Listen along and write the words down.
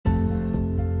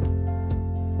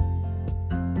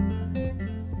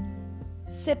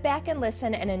Sit back and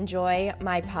listen and enjoy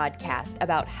my podcast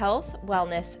about health,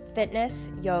 wellness, fitness,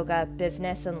 yoga,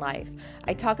 business, and life.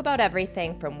 I talk about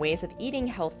everything from ways of eating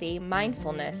healthy,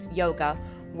 mindfulness, yoga,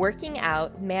 working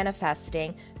out,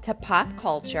 manifesting, to pop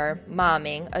culture,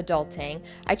 momming, adulting.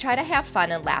 I try to have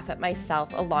fun and laugh at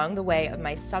myself along the way of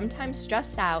my sometimes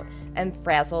stressed out and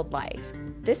frazzled life.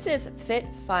 This is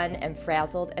Fit, Fun, and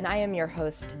Frazzled, and I am your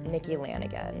host, Nikki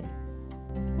Lanigan.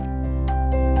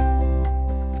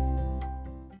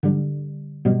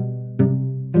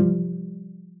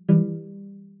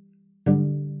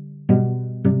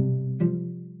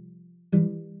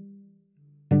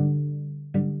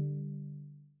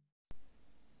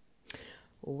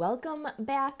 Welcome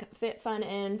back, Fit, Fun,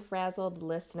 and Frazzled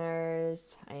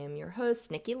listeners. I am your host,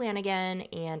 Nikki Lanigan,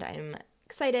 and I'm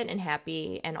excited and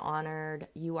happy and honored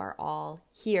you are all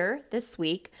here this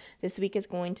week. This week is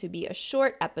going to be a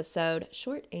short episode,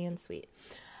 short and sweet.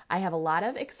 I have a lot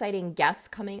of exciting guests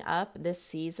coming up this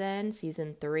season,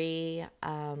 season 3.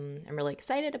 I'm really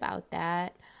excited about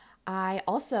that. I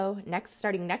also,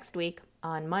 starting next week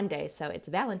on Monday, so it's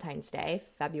Valentine's Day,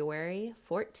 February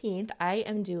 14th, I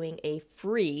am doing a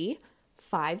free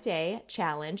 5-day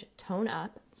challenge, Tone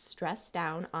Up, Stress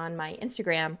Down, on my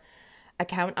Instagram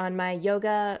account, on my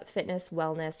yoga, fitness,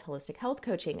 wellness, holistic health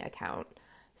coaching account.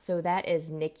 So that is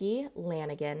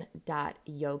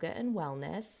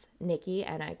nikkilanigan.yogaandwellness, Nikki,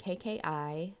 Nikki,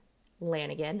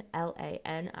 Lanigan,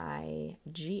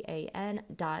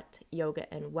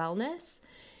 LANIGAN.yogaandwellness.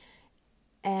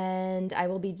 And I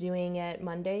will be doing it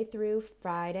Monday through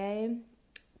Friday,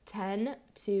 10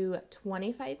 to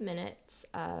 25 minutes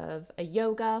of a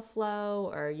yoga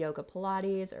flow or yoga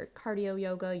Pilates or cardio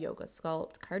yoga, yoga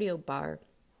sculpt, cardio bar,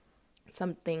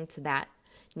 something to that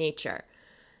nature.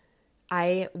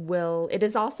 It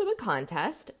is also a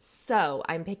contest, so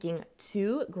I'm picking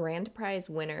 2 grand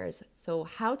prize winners. So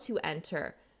how to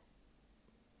enter,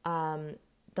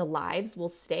 the lives will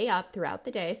stay up throughout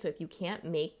the day. So if you can't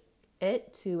make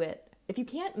if you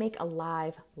can't make a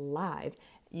live,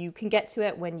 you can get to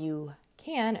it when you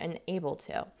can and able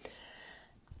to.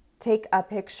 Take a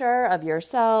picture of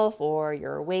yourself or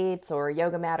your weights or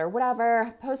yoga mat or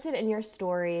whatever, post it in your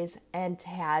stories and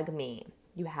tag me.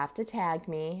 You have to tag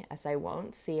me as I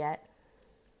won't see it.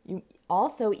 You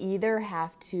also either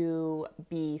have to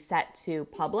be set to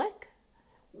public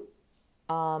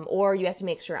or you have to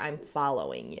make sure I'm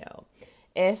following you.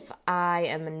 If I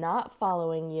am not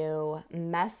following you,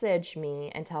 message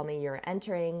me and tell me you're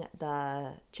entering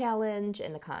the challenge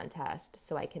and the contest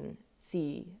so I can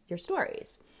see your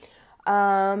stories.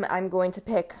 I'm going to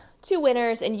pick 2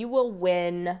 winners and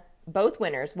both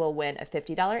winners will win a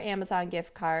 $50 Amazon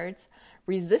gift cards,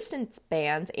 resistance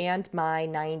bands, and my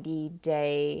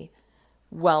 90-day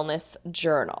wellness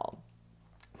journal.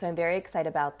 So I'm very excited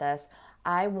about this.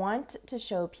 I want to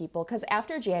show people, because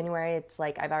after January, it's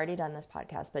like, I've already done this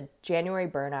podcast, but January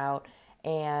burnout,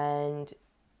 and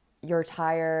you're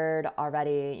tired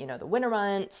already, the winter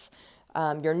months,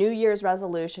 your New Year's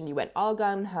resolution, you went all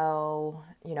gung-ho,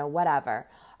 whatever.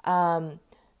 So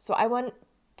I want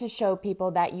to show people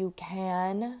that you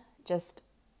can just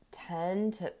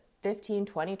 10 to 15,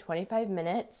 20, 25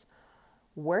 minutes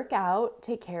work out,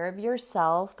 take care of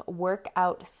yourself, work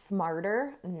out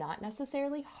smarter, not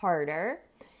necessarily harder.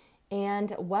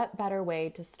 And what better way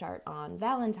to start on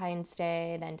Valentine's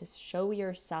Day than to show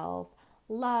yourself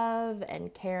love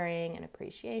and caring and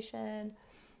appreciation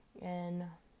and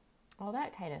all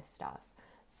that kind of stuff.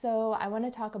 So I want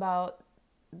to talk about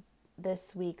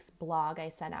this week's blog I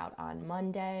sent out on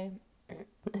Monday.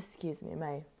 Excuse me,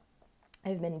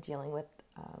 I've been dealing with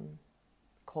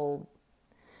cold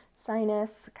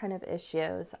sinus kind of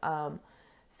issues.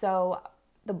 So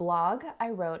the blog I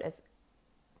wrote is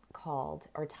called,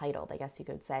 or titled, I guess you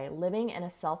could say, Living in a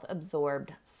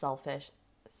Self-Absorbed, Selfish,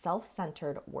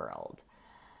 Self-Centered World.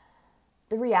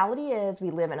 The reality is we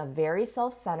live in a very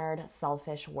self-centered,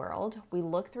 selfish world. We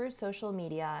look through social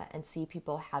media and see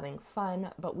people having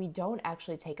fun, but we don't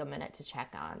actually take a minute to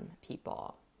check on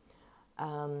people.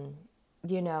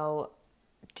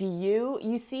 Do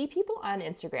you see people on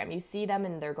Instagram, you see them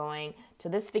and they're going to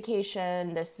this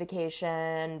vacation,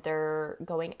 they're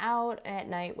going out at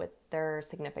night with their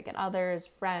significant others,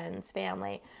 friends,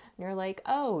 family, and you're like,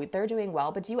 oh, they're doing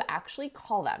well, but do you actually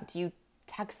call them? Do you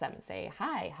text them and say,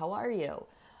 hi, how are you?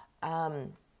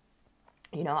 I'm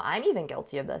even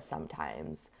guilty of this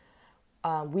sometimes.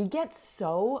 We get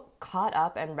so caught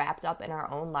up and wrapped up in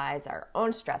our own lives, our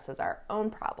own stresses, our own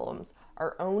problems,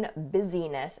 our own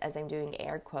busyness, as I'm doing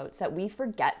air quotes, that we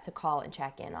forget to call and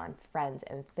check in on friends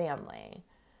and family.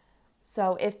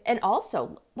 So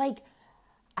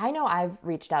I know I've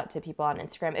reached out to people on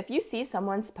Instagram. If you see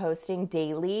someone's posting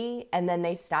daily and then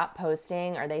they stop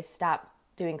posting or they stop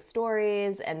doing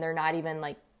stories and they're not even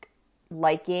like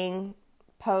liking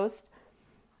posts,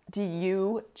 do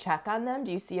you check on them?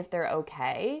 Do you see if they're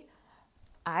okay?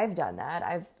 I've done that.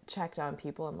 I've checked on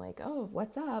people. I'm like, oh,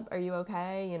 what's up? Are you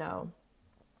okay? You know,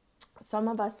 some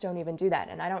of us don't even do that.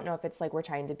 And I don't know if it's like we're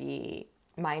trying to be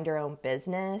mind our own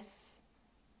business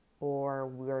or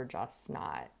we're just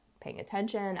not paying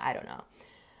attention. I don't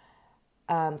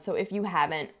know. So if you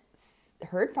haven't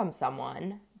heard from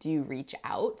someone, do you reach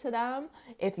out to them?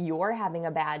 If you're having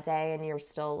a bad day and you're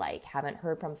still like haven't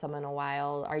heard from someone in a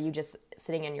while, are you just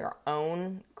sitting in your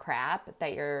own crap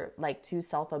that you're like too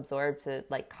self-absorbed to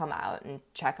like come out and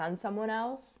check on someone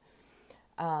else?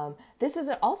 This is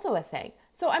also a thing.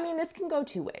 So, I mean, this can go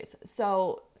two ways.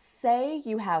 So say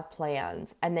you have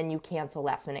plans and then you cancel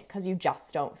last minute because you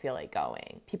just don't feel like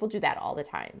going. People do that all the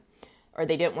time. Or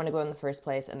they didn't want to go in the first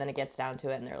place and then it gets down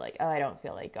to it and they're like, oh, I don't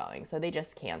feel like going. So they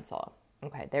just cancel.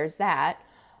 Okay, there's that.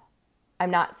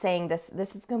 I'm not saying this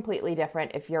is completely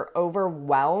different. If you're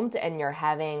overwhelmed and you're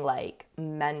having like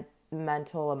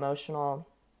mental, emotional,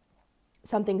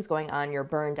 something's going on, you're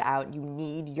burned out, you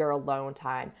need your alone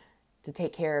time to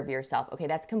take care of yourself. Okay,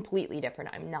 that's completely different.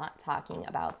 I'm not talking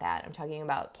about that. I'm talking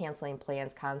about canceling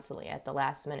plans constantly at the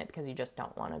last minute because you just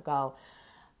don't want to go.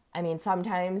 I mean,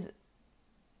 sometimes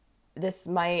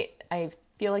I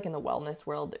feel like in the wellness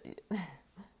world,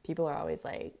 people are always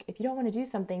like, if you don't want to do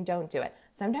something, don't do it.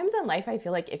 Sometimes in life, I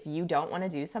feel like if you don't want to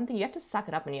do something, you have to suck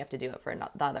it up and you have to do it for the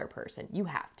other person. You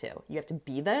have to. You have to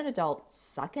be the adult,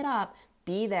 suck it up,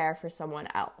 be there for someone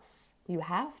else. You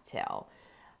have to.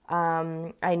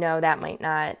 I know that might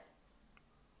not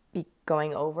be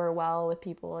going over well with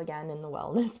people again in the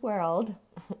wellness world.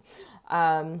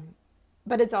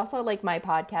 But it's also like my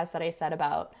podcast that I said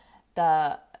about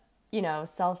the, you know,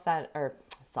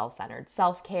 self-centered,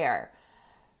 self-care.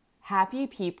 Happy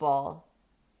people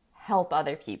help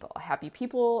other people. Happy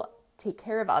people take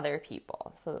care of other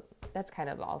people. So that's kind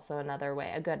of also another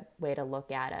way, a good way to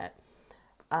look at it.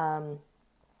 And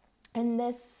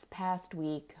this past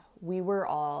week, we were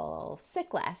all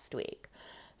sick last week.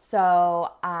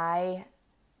 So I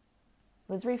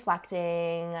was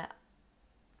reflecting.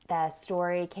 The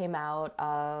story came out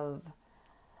of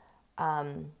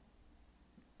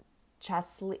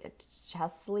Chesley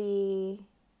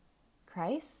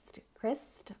Christ.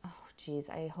 Oh, geez.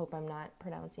 I hope I'm not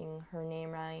pronouncing her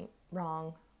name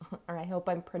wrong. Or I hope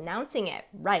I'm pronouncing it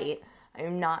right.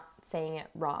 I'm not saying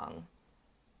it wrong.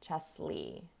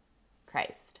 Chesley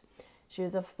Christ. She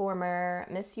was a former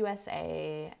Miss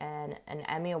USA and an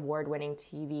Emmy Award-winning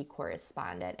TV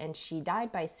correspondent, and she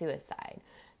died by suicide.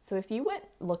 So if you went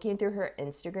looking through her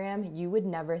Instagram, you would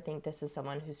never think this is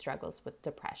someone who struggles with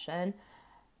depression.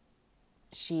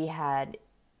 She had,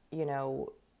 you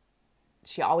know,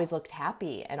 she always looked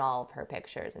happy in all of her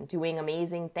pictures and doing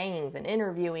amazing things and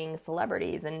interviewing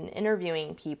celebrities and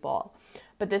interviewing people.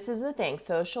 But this is the thing,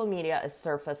 social media is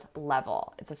surface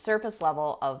level. It's a surface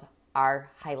level of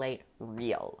our highlight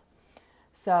reel.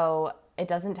 So it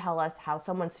doesn't tell us how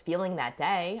someone's feeling that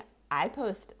day. I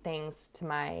post things to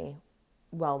my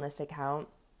wellness account,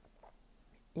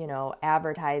 you know,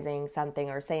 advertising something,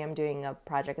 or say I'm doing a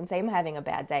project and say I'm having a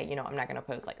bad day. You know, I'm not going to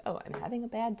post like, oh, I'm having a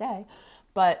bad day.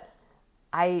 But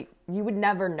you would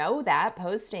never know that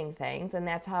posting things, and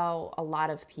that's how a lot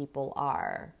of people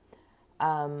are.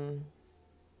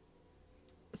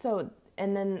 So,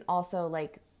 and then also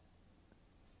like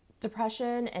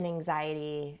depression and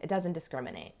anxiety, it doesn't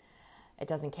discriminate. It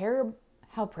doesn't care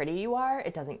how pretty you are.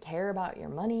 It doesn't care about your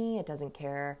money. It doesn't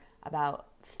care about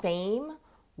fame,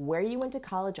 where you went to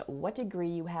college, what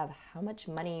degree you have, how much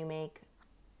money you make.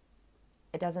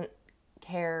 It doesn't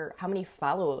care how many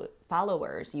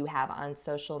followers you have on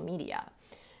social media.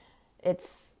 It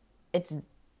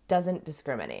doesn't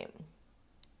discriminate.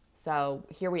 So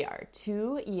here we are,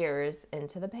 2 years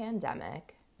into the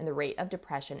pandemic, and the rate of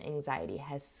depression, anxiety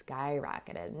has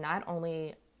skyrocketed, not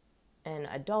only in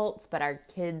adults, but our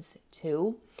kids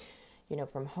too, you know,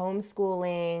 from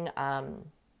homeschooling,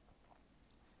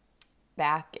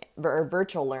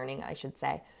 virtual learning, I should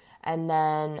say, and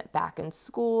then back in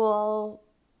school,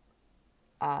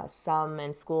 some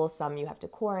in school, some you have to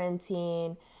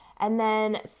quarantine, and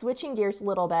then switching gears a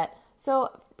little bit. So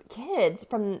kids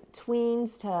from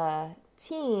tweens to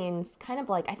teens, kind of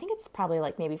like, I think it's probably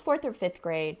like maybe 4th or 5th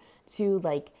grade to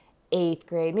like 8th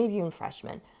grade, maybe even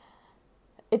freshmen.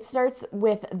 It starts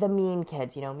with the mean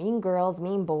kids, you know, mean girls,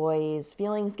 mean boys,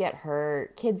 feelings get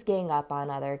hurt, kids gang up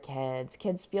on other kids,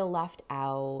 kids feel left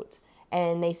out,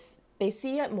 and they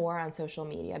see it more on social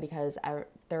media because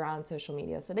they're on social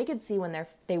media, so they could see when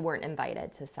they weren't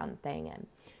invited to something.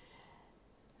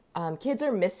 And kids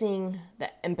are missing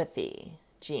the empathy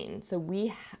gene. So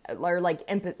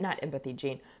not empathy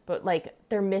gene, but like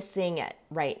they're missing it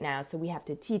right now. So we have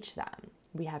to teach them.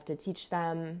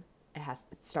 It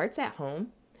starts at home.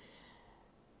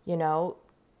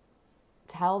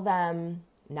 Tell them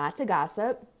not to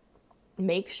gossip.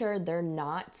 Make sure they're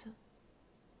not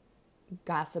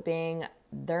gossiping.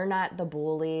 They're not the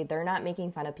bully. They're not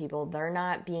making fun of people. They're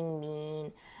not being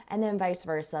mean. And then vice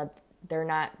versa. They're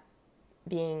not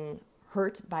being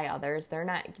hurt by others. They're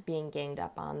not being ganged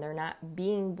up on. They're not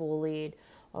being bullied.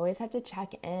 Always have to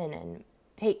check in and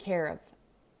take care of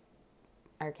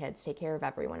our kids. Take care of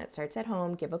everyone. It starts at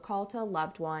home. Give a call to a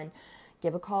loved one.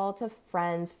 Give a call to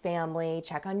friends, family.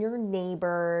 Check on your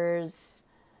neighbors.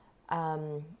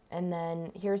 And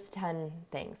then here's 10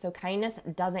 things. So kindness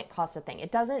doesn't cost a thing.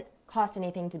 It doesn't cost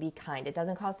anything to be kind. It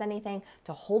doesn't cost anything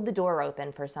to hold the door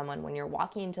open for someone when you're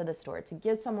walking into the store, to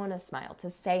give someone a smile, to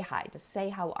say hi, to say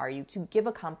how are you, to give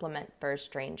a compliment for a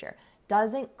stranger.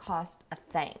 Doesn't cost a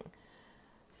thing.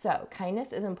 So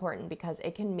kindness is important because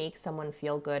it can make someone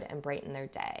feel good and brighten their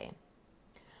day.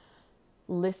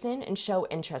 Listen and show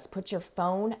interest. Put your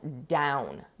phone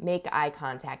down. Make eye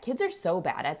contact. Kids are so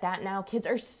bad at that now. Kids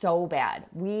are so bad.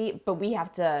 But we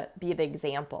have to be the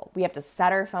example. We have to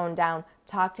set our phone down,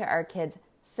 talk to our kids,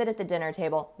 sit at the dinner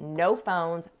table, no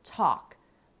phones, talk.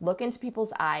 Look into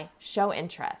people's eye, show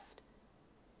interest.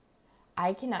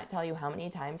 I cannot tell you how many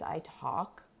times I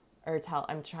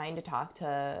I'm trying to talk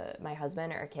to my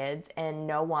husband or kids and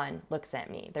no one looks at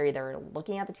me. They're either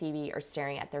looking at the TV or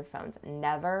staring at their phones.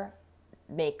 Never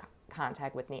make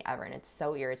contact with me ever, and it's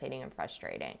so irritating and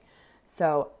frustrating.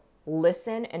 So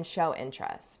listen and show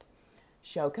interest.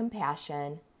 Show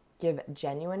compassion. Give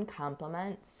genuine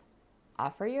compliments.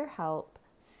 Offer your help.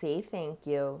 Say thank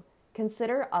you.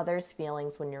 Consider others'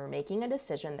 feelings when you're making a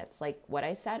decision. That's like what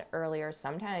I said earlier.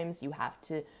 Sometimes you have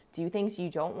to do things you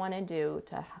don't want to do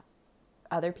to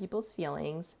other people's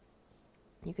feelings.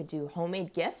 You could do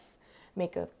homemade gifts,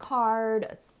 make a card,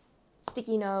 a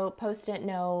sticky note, post-it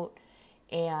note,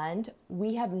 and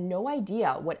we have no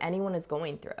idea what anyone is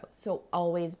going through. So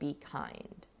always be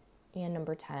kind. And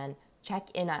number 10, check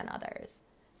in on others.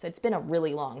 So it's been a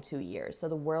really long 2 years. So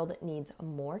the world needs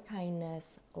more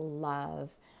kindness, love,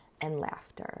 and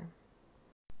laughter.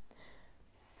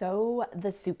 So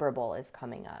the Super Bowl is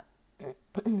coming up.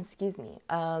 Excuse me.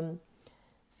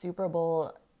 Super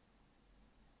Bowl.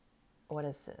 What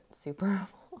is it? Super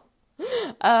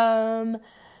Bowl.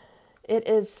 It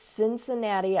is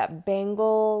Cincinnati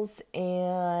Bengals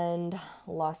and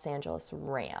Los Angeles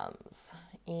Rams.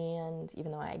 And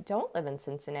even though I don't live in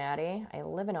Cincinnati, I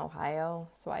live in Ohio,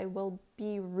 so I will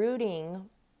be rooting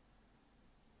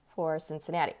for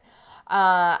Cincinnati.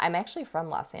 I'm actually from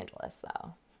Los Angeles,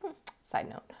 though. Side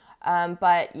note.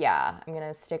 But yeah, I'm going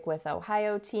to stick with the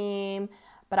Ohio team.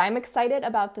 But I'm excited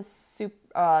about the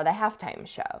halftime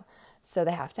show. So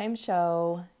the halftime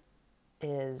show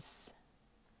is,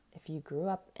 if you grew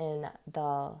up in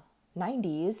the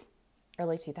 90s,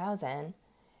 early 2000,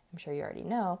 I'm sure you already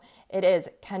know, it is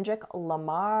Kendrick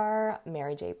Lamar,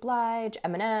 Mary J. Blige,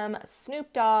 Eminem,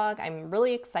 Snoop Dogg. I'm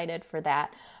really excited for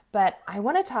that. But I'm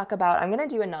going to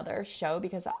do another show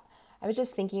because I was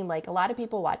just thinking, like, a lot of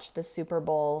people watch the Super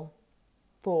Bowl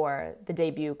for the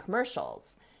debut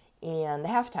commercials and the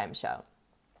halftime show.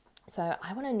 So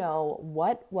I want to know,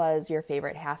 what was your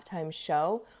favorite halftime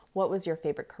show? What was your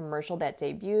favorite commercial that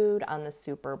debuted on the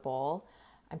Super Bowl?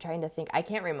 I'm trying to think. I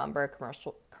can't remember a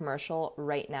commercial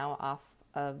right now off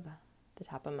of the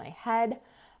top of my head.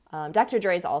 Dr.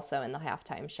 Dre is also in the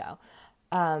halftime show.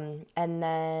 And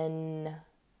then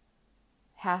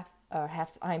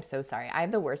I'm so sorry. I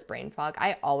have the worst brain fog.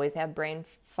 I always have brain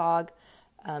fog.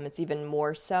 It's even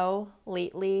more so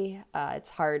lately. It's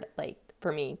hard,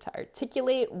 for me to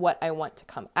articulate what I want to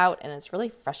come out, and it's really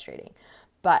frustrating.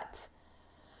 But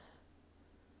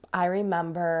I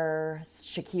remember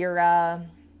Shakira,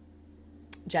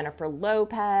 Jennifer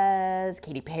Lopez,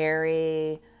 Katy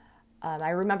Perry. I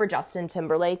remember Justin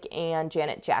Timberlake and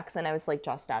Janet Jackson. I was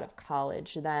just out of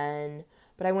college then.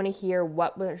 But I want to hear,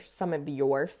 what were some of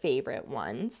your favorite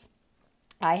ones?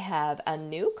 I have a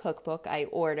new cookbook I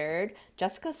ordered,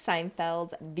 Jessica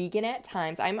Seinfeld's Vegan at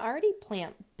Times. I'm already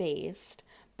plant-based,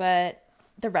 but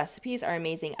the recipes are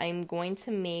amazing. I'm going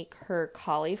to make her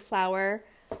cauliflower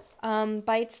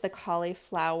bites, the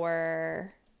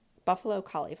buffalo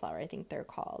cauliflower, I think they're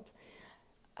called,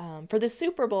 for the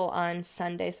Super Bowl on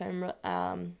Sunday. So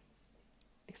I'm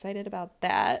excited about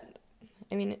that.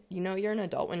 I mean, you're an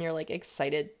adult when you're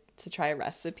excited to try a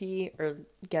recipe or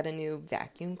get a new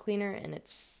vacuum cleaner, and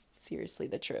it's seriously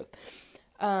the truth.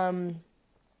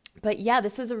 But yeah,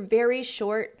 this is a very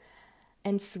short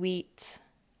and sweet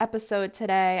episode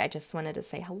today. I just wanted to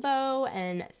say hello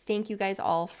and thank you guys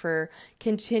all for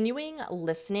continuing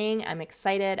listening. I'm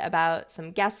excited about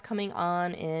some guests coming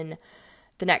on in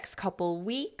the next couple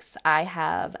weeks. I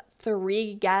have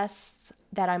 3 guests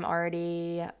that I'm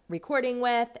already recording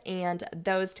with and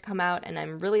those to come out, and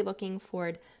I'm really looking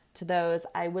forward to those.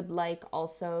 I would like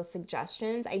also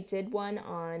suggestions. I did one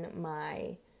on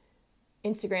my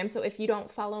Instagram, so if you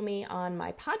don't follow me on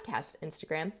my podcast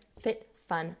Instagram, Fit,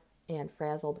 Fun, and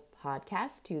Frazzled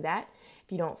Podcast, do that.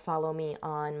 If you don't follow me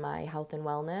on my health and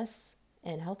wellness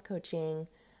and health coaching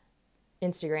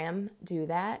Instagram, do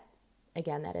that.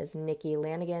 Again, that is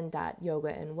nikkilanigan.yoga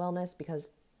and wellness, because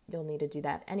you'll need to do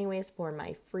that anyways for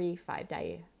my free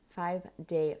 5-day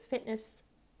fitness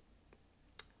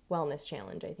wellness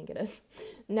challenge, I think it is.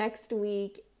 Next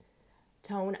week,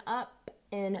 tone up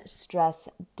and stress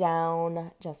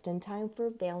down, just in time for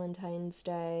Valentine's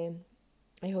Day.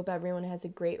 I hope everyone has a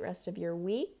great rest of your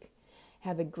week.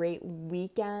 Have a great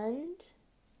weekend,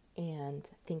 and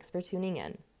thanks for tuning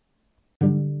in.